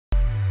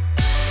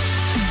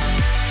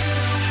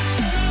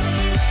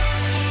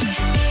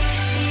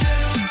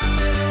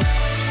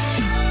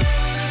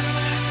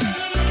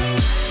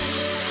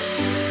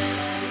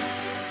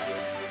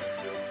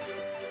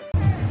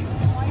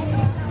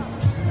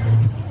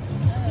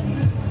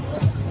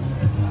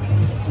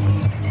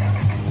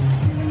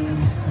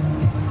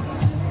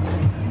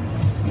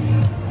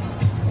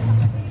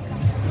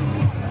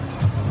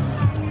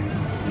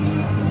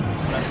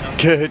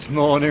Good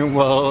morning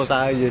world,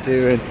 how you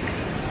doing?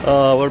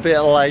 Oh, we're a bit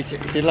late,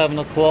 it's 11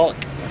 o'clock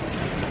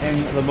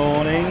in the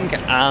morning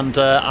and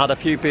I had a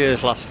few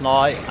beers last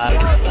night.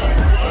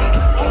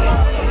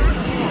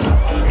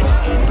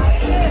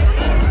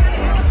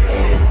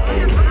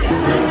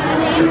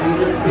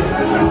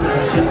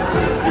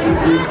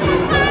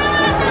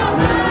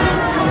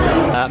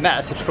 Met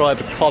a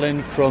subscriber,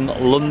 Colin from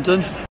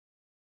London.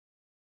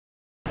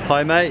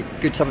 Hi mate,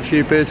 good to have a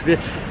few beers with you.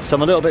 So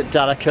I'm a little bit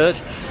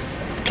delicate.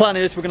 The plan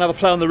is we're going to have a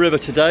play on the river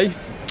today.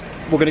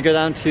 We're going to go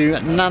down to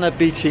Nana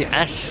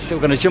BTS. We're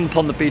going to jump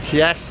on the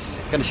BTS.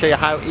 I'm going to show you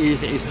how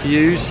easy it is to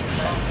use.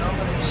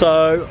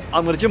 So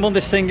I'm going to jump on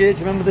this thing here. Do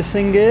you remember this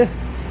thing here?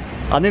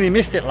 I nearly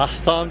missed it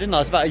last time, didn't I?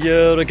 It was about a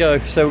year ago.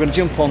 So we're going to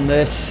jump on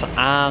this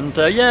and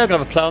yeah, we're going to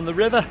have a play on the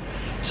river.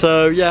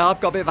 So yeah, I've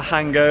got a bit of a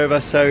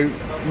hangover, so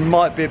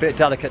might be a bit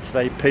delicate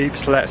today,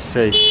 peeps. Let's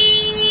see.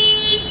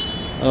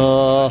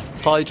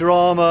 Thai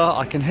drama,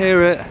 I can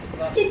hear it.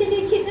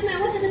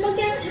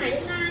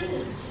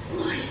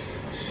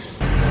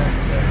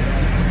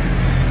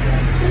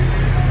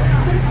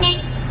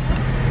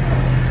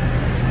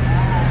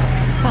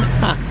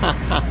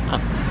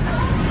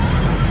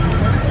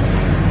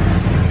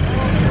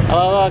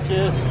 Hello,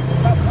 cheers.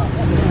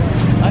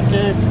 Thank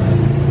you.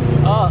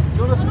 Oh, do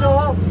you want to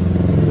stop?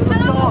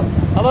 Hello.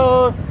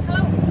 Hello. Hello.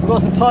 We've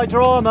got some Thai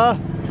drama.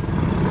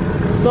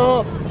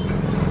 Stop.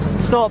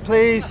 Stop,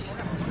 please.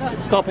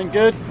 Stopping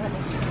good.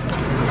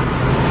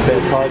 Bit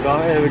of Thai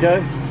drama. Here we go.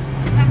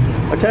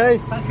 Okay.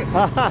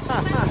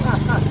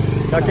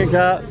 Ducking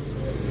cat.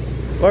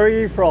 Where are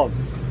you from?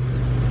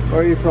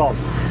 Where are you from?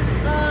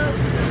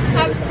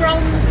 I'm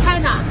from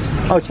China.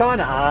 Oh,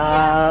 China.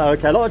 Ah,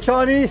 okay. A lot of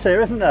Chinese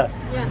here, isn't there?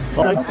 Yeah.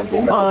 Bye.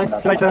 Bye.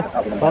 See you later.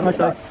 Have a nice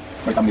day.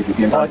 Bye.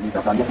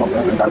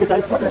 Good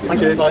day.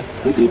 Thank you. Bye.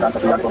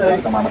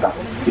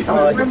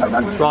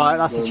 Right,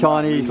 that's the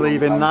Chinese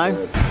leaving now.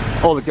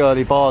 All the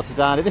girly bars are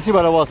down here. This is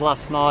where I was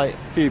last night.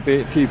 A few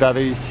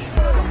bevies.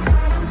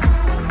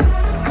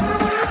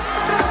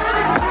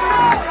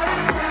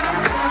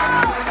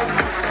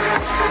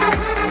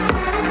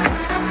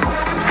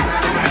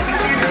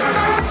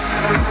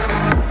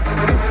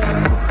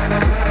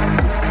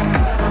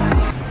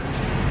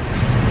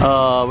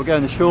 We're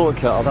going the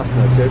shortcut. Oh, that's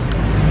no good.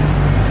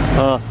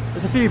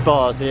 There's a few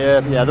bars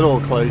here, yeah, they're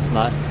all closed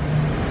now.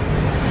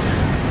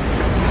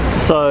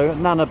 So,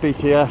 Nana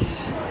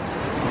BTS,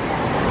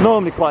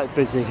 normally quite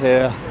busy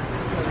here.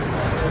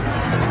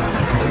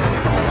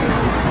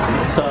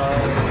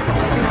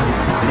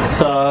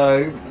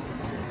 So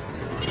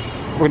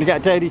we're going to get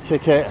a daily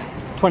ticket,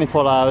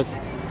 24 hours.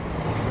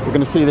 We're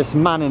going to see this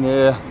man in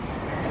here,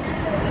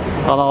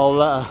 and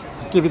I'll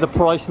give you the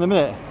price in a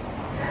minute.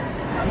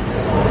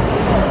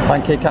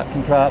 Thank you,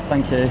 Captain Crab,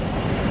 thank you.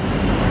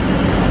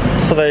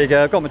 So there you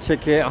go, I've got my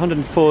ticket,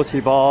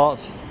 140 baht,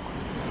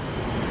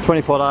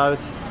 24 hours.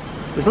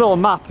 There's a little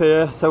map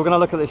here, so we're going to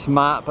look at this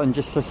map and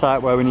just suss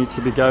out where we need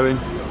to be going.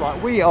 Right,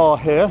 we are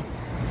here,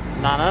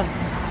 Nana.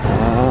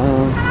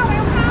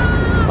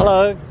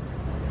 Hello. Do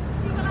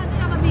you want to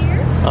have a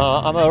beer?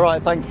 I'm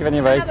alright, thank you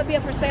anyway. I have a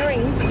beer for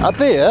sharing. A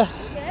beer?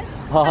 Yes.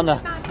 Oh no.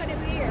 For the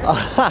beer.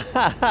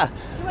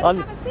 You want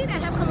to have a seat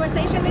and have a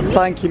conversation with me?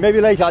 Thank you, maybe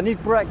later. I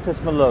need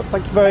breakfast, my love.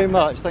 Thank you very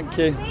much, thank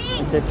you.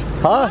 Thank you.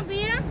 Huh?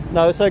 Beer?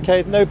 No, it's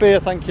okay. No beer,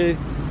 thank you.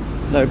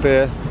 No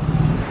beer.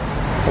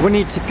 We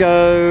need to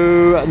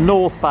go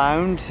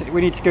northbound.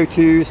 We need to go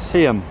to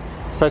Siam.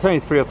 So it's only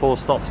 3 or 4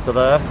 stops to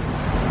there.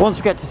 Once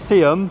we get to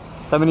Siam,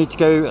 then we need to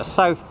go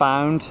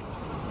southbound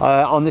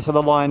on this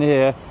other line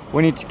here.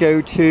 We need to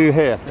go to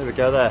here. There we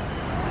go, there.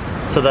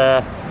 To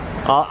there.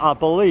 I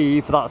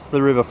believe that's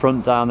the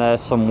riverfront down there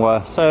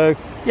somewhere. So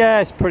yeah,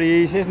 it's pretty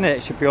easy, isn't it?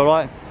 It should be all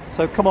right.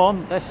 So come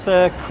on, let's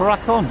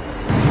crack on.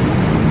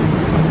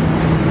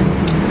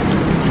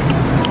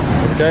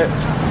 Okay.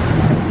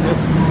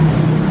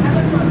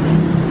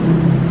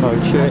 Oh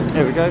shit,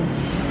 here we go.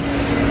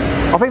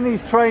 I think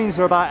these trains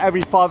are about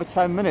every 5 or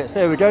 10 minutes.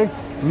 There we go.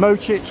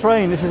 Mochit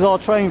train, this is our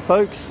train,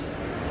 folks.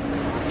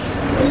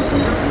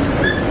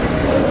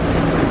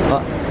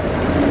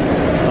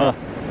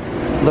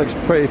 Looks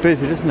pretty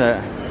busy, doesn't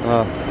it?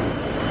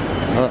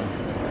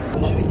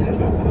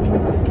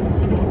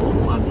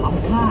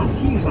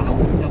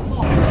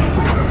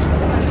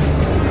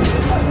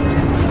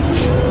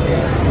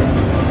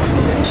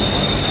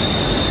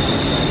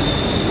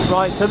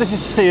 Right, so this is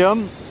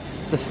Siam,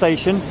 the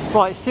station.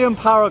 Right, Siam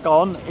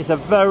Paragon is a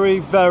very,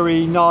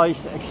 very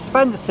nice,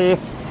 expensive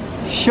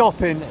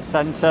shopping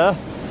centre.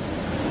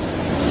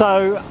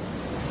 So,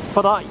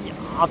 but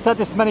I've said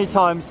this many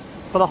times,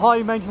 for the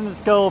high maintenance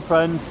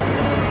girlfriend,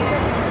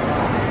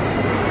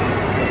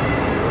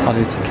 I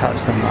need to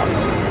catch them now.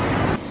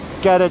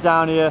 Get her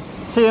down here,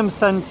 Siam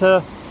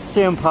Centre,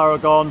 Siam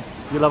Paragon.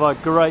 You'll have a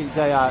great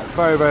day out.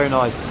 Very, very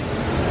nice.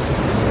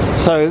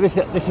 So this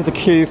is the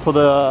queue for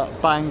the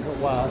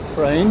Bangkok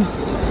train.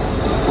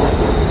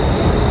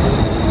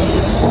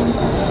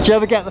 Do you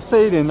ever get the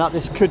feeling that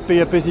this could be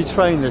a busy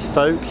train, this,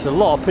 folks? A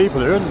lot of people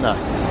here, isn't there?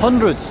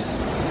 Hundreds.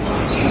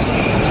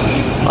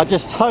 I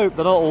just hope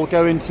they're not all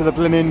going to the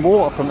blimmin'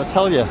 waterfront, I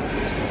tell you.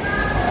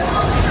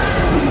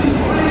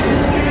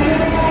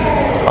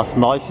 That's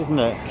nice, isn't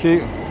it?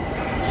 Cute.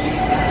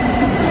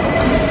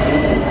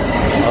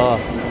 Oh,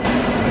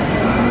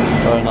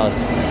 very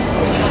nice.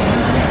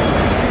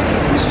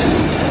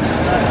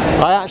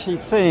 I actually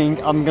think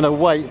I'm going to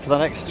wait for the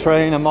next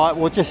train.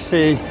 We'll just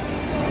see.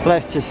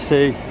 Let's just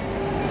see.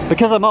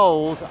 Because I'm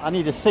old, I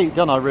need a seat,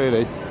 don't I,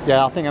 really?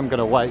 Yeah, I think I'm going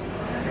to wait.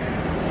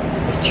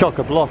 It's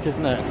chock-a-block,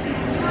 isn't it?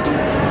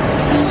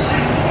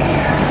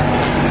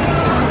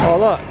 Oh,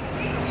 look.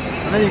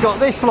 And then you've got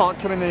this lot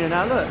coming in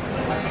now, look.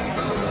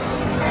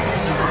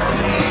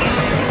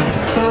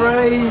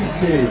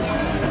 Crazy.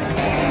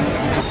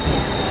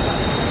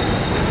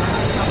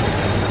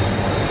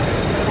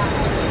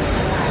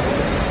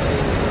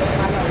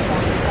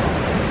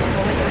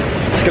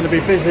 It's going to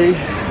be busy.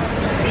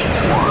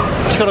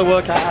 Just got to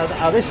work out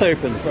how this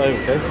opens. Oh,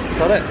 okay,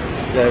 got it.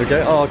 There we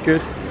go. Oh,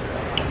 good.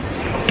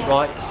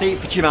 Right, seat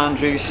for Jim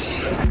Andrews.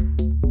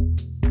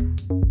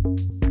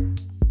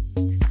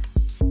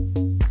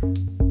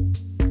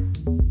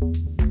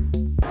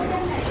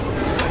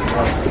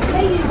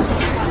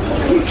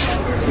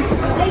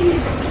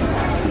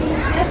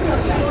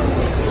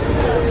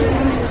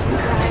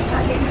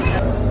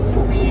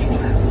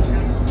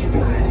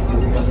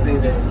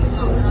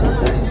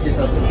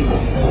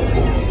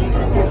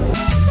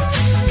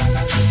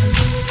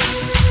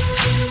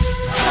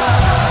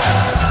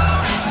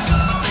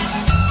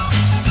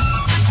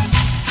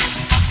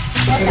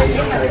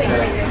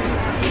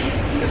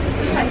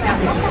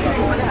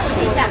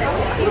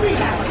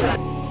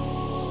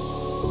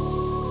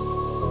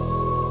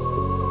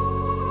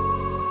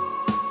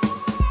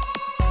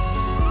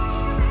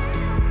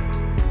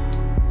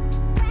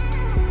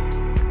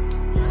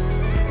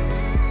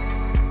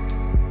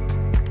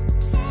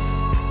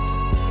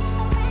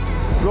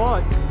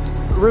 Right,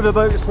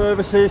 riverboat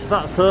services,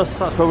 that's us,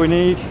 that's what we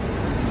need.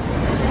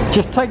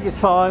 Just take your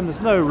time, there's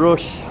no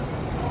rush.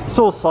 It's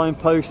all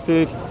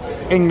signposted,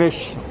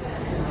 English.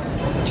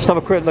 Just have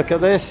a quick look at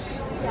this.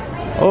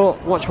 Oh,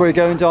 watch where you're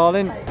going,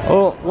 darling.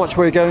 Oh, watch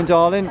where you're going,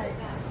 darling.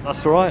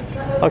 That's all right.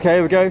 Okay,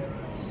 here we go.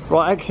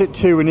 Right, exit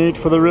 2 we need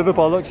for the river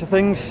by the looks of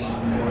things.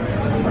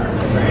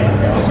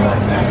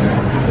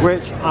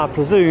 Which I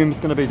presume is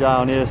going to be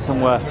down here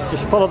somewhere.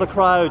 Just follow the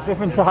crowds,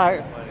 if in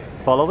doubt,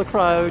 follow the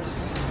crowds.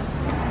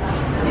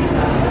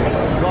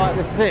 Right,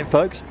 this is it,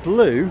 folks.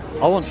 Blue.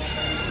 I want...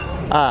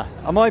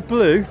 am I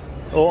blue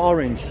or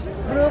orange?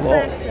 Blue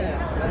flag.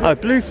 Oh,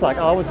 blue flag.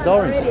 Oh, I wanted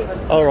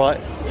orange. All right.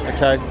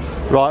 Okay.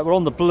 Right, we're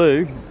on the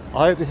blue.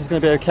 I hope this is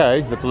going to be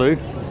okay, the blue.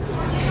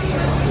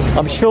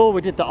 I'm sure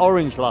we did the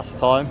orange last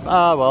time.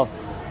 Ah, well.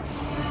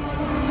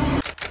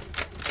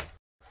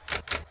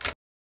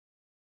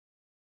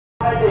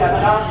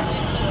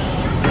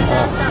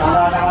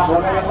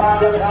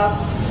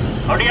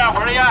 Hurry up,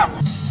 hurry up.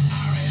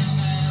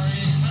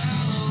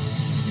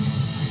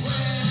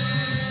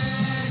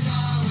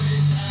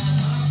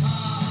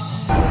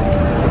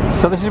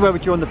 So this is where we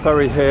joined the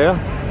ferry here.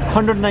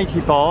 180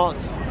 baht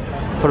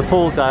for a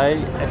full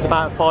day. It's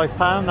about £5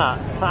 that.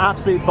 It's an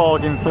absolute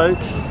bargain,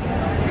 folks.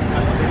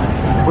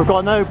 We've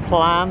got no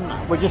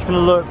plan. We're just going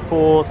to look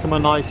for somewhere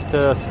nice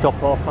to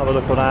stop off, have a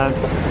look around,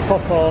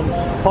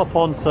 pop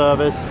on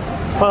service.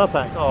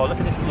 Perfect. Oh, look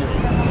at this beauty.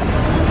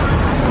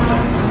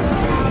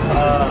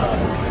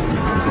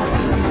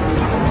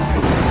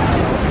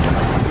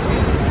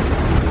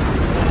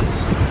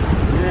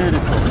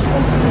 Beautiful.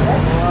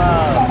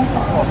 Wow.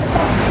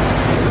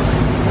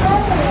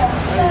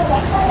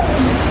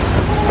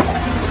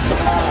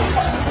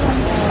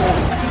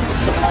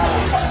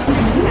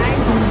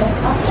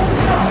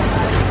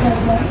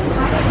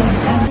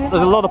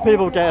 There's a lot of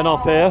people getting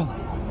off here.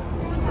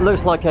 It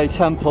looks like a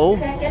temple.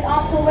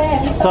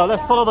 So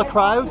let's follow the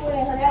crowds.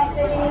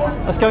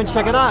 Let's go and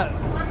check it out.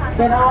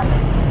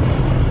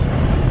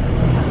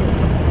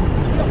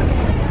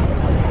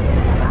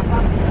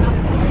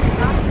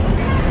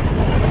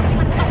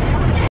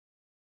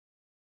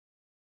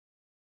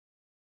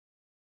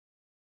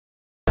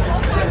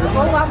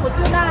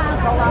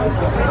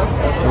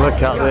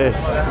 Look at this,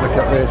 look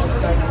at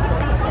this.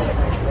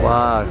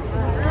 Wow.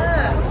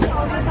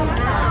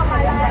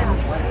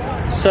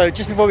 So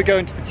just before we go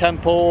into the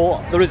temple,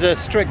 there is a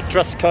strict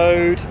dress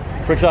code.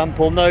 For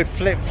example, no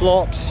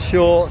flip-flops,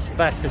 shorts,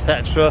 vests,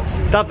 etc.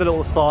 They have the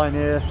little sign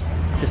here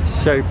just to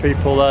show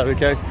people. There we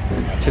go,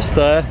 just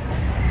there.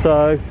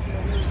 So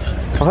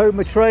I hope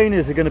my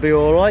trainers are going to be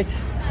all right.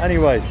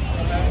 Anyway,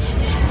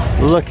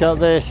 look at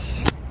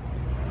this.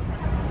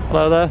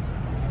 Hello there.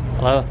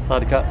 Hello,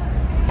 Sadika.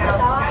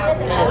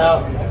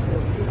 Hello.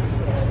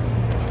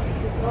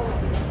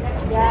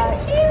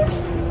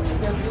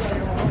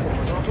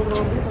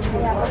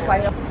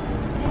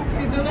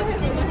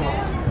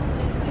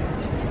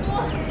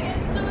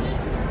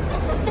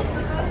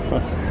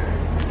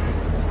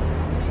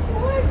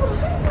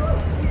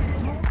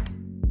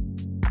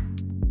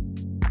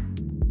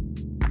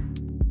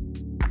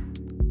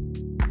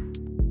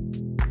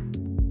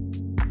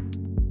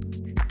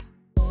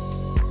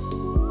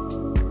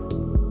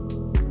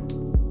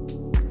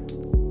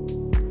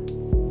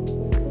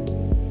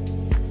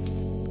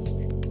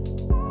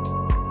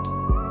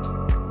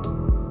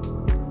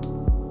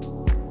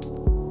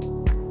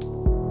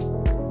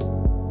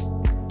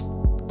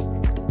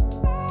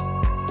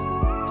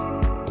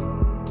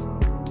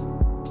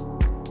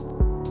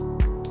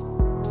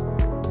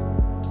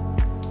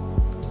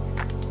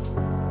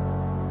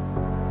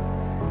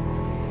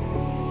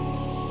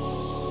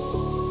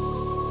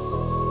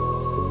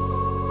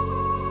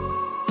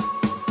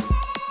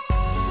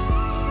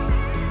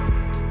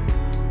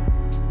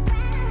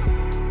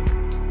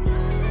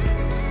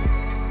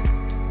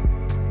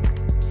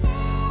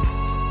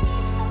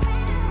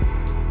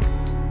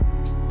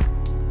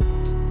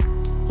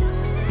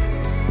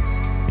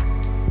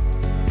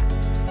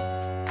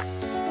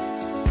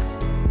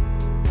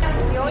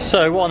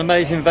 So what an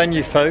amazing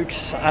venue,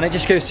 folks, and it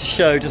just goes to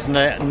show, doesn't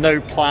it,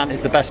 no plan is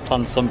the best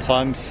plan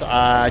sometimes.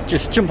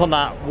 Just jump on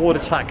that water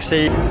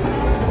taxi.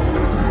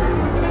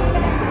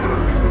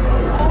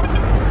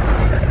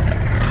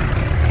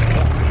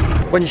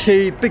 When you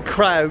see big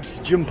crowds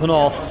jumping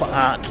off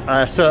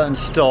at certain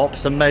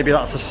stops, and maybe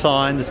that's a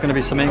sign there's going to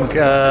be something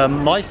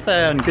nice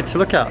there and good to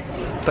look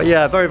at. But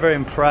yeah, very, very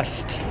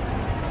impressed.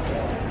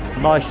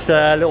 Nice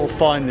little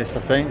find this, I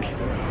think.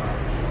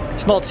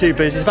 It's not too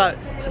busy.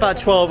 It's about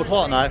 12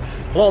 o'clock now.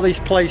 A lot of these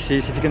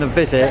places, if you're going to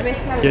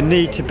visit, you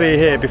need to be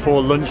here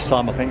before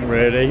lunchtime, I think,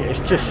 really. It's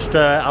just,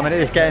 I mean, it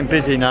is getting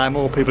busy now,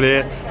 more people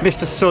here.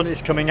 Mr. Sun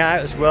is coming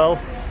out as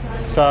well.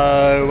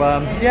 So,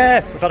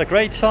 yeah, we've had a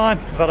great time.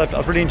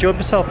 I've really enjoyed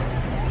myself.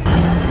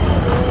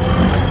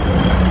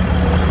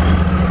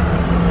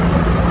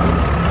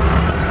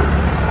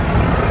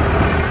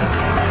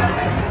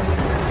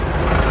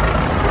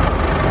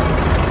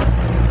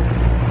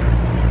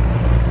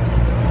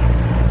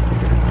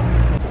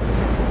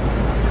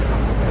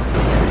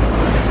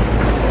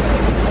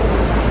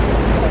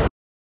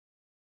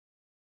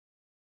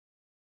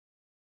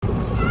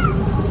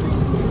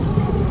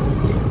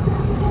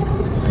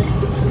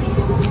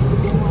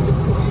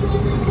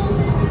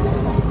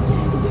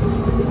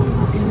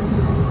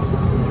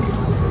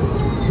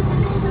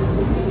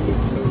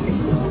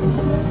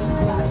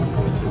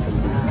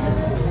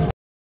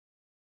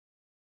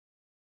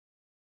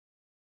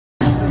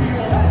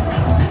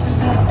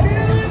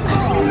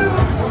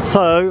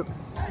 So,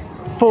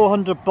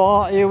 400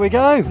 baht, here we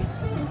go.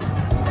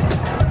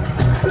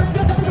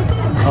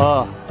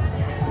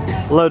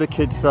 Load of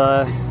kids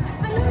there.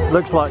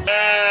 Looks like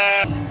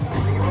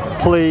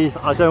please,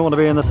 I don't want to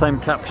be in the same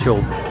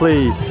capsule,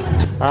 please.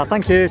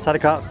 Thank you,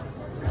 Sadikat.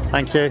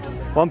 Thank you.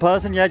 One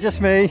person, yeah,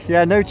 just me.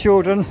 Yeah, no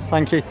children,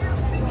 thank you.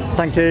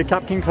 Thank you,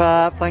 Captain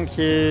Crab, thank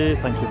you.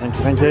 Thank you, thank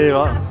you, thank you.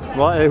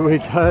 Right, here we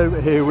go,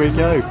 here we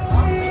go.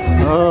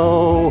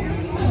 Oh,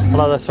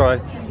 hello there, sorry.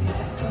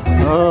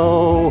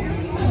 Oh,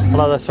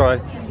 hello there,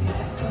 sorry.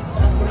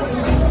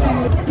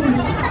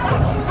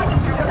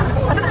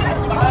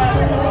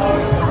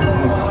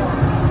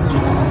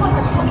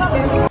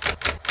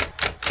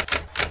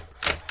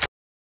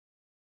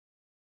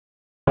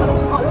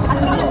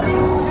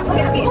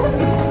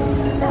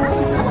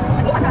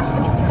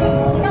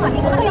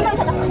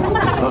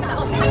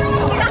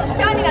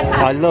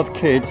 I love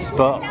kids,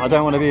 but I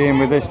don't want to be in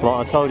with this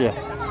lot, I told you.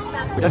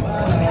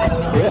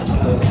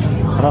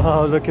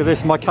 Oh, look at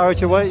this, my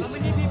carriage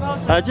awaits.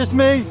 Just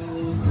me.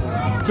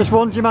 Just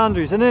one Jim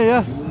Andrews in here,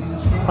 yeah?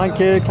 Thank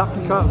you,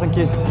 Captain Crab, thank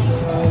you.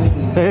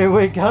 Here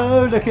we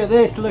go, look at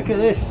this, look at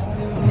this.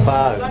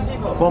 Wow.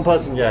 One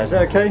person, yeah, is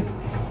that okay?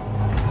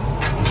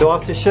 Do I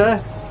have to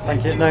share?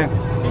 Thank you, no.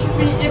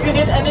 If you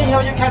need any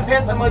help, you can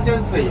press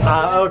emergency.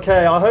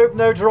 Okay, I hope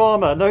no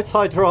drama, no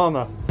Thai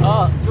drama. Do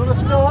you want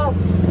to stop?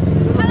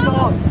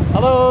 Hello.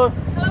 Hello.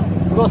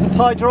 We've got some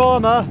Thai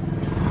drama.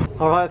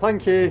 Alright,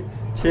 thank you.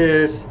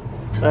 Cheers.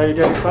 There you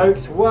go,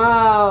 folks.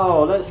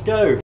 Wow, let's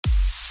go.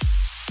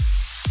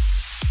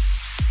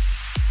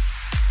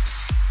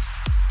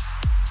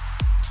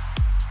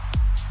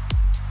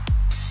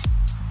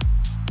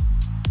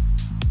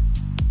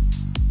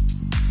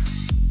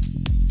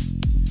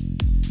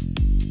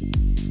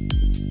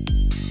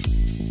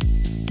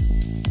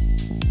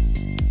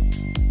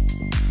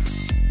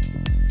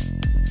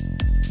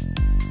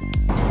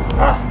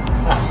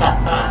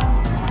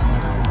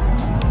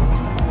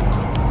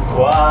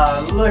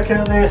 Wow, look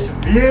at this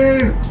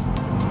view!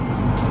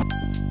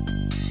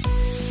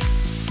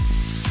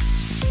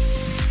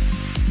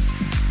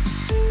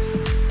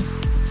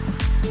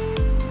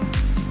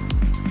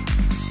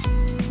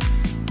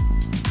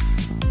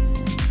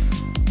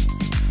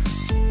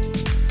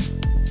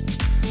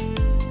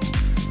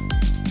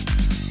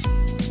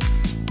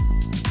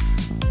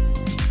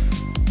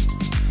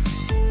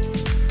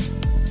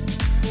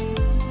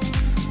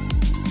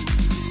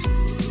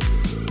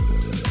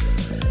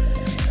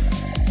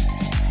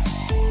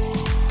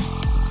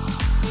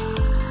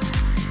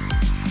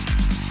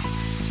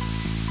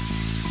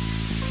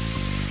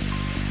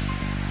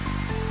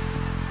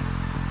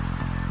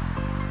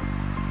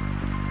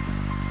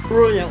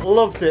 Brilliant,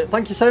 loved it.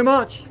 Thank you so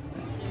much.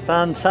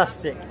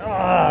 Fantastic.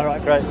 Right,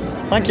 great.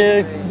 Thank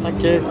you,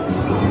 thank you.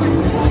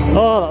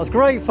 Oh, that was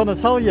great fun, I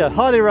tell you.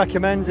 Highly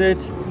recommended.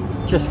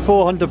 Just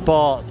 400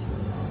 baht.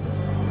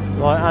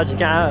 Right, how'd you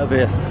get out of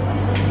here?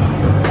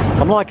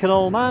 I'm like an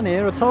old man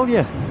here, I tell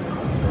you.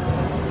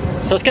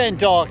 So it's getting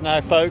dark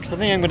now, folks. I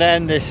think I'm going to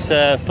end this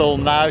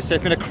film now. So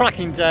it's been a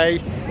cracking day.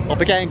 I'll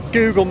be getting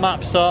Google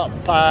Maps up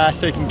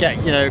so you can get,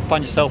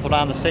 find yourself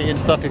around the city and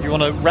stuff if you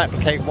want to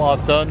replicate what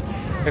I've done.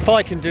 If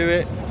I can do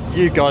it,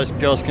 you guys and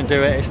girls can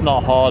do it. It's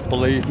not hard,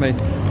 believe me.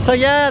 So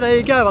yeah, there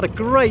you go. Had a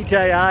great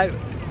day out.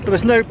 There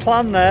was no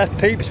plan there,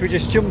 peeps. We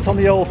just jumped on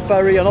the old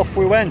ferry and off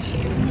we went.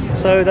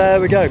 So there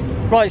we go.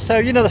 Right, so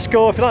you know the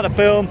score. If you like the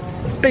film,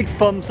 big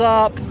thumbs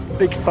up,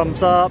 big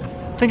thumbs up.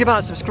 Think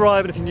about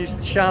subscribing if you're new to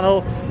the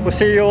channel. We'll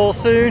see you all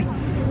soon.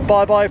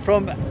 Bye bye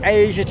from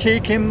Asia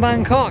Cheek in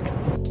Bangkok.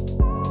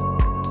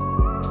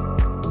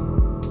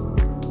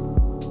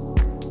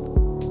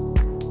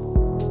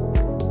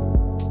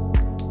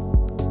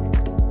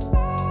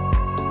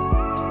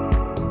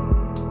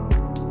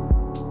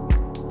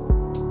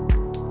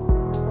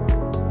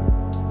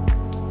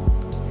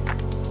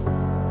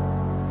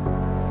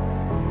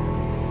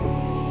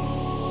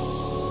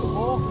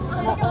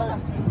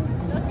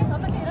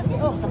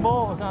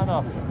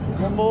 not enough.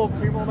 One more,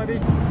 two more maybe?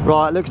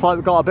 Right, looks like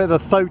we've got a bit of a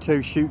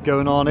photo shoot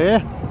going on here.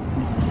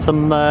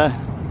 Some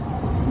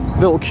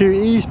little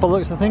cuties by the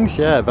looks of things.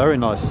 Yeah, very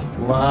nice.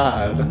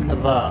 Wow, look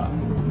at that.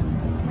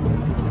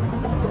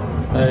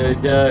 There you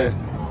go.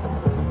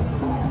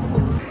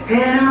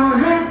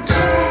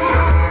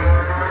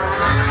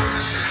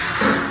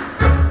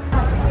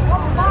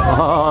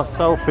 Ah,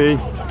 selfie.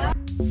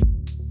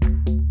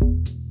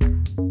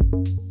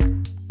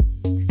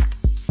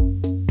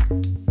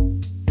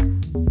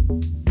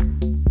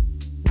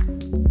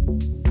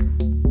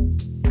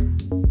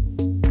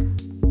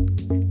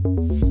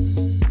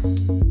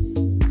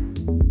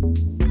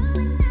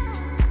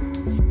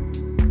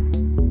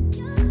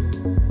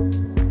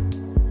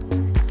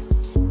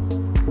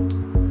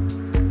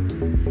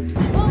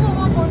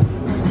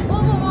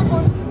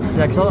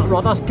 Yeah,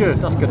 right, that's good,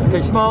 that's good.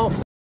 Okay, smile.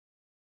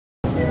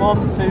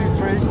 1, 2, 3.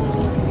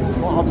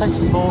 Well, I'll take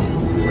some more.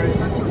 1, 2, 3.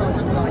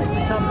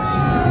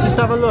 Just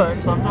have a look,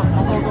 because I've not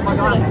got my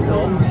glasses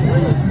on.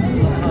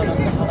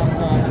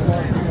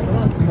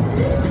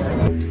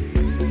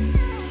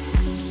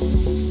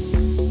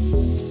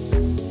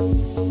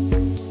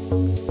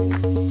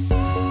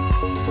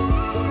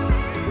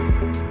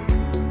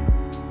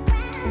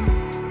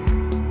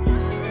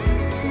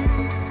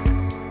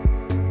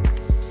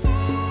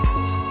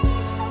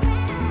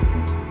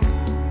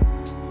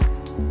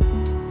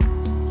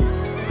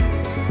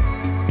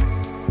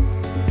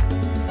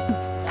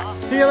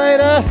 See you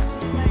later.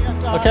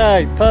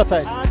 Okay,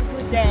 perfect. Have a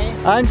good day.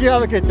 And you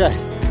have a good day.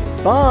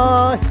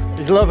 Bye.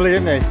 He's lovely,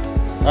 isn't he?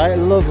 Right,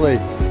 lovely.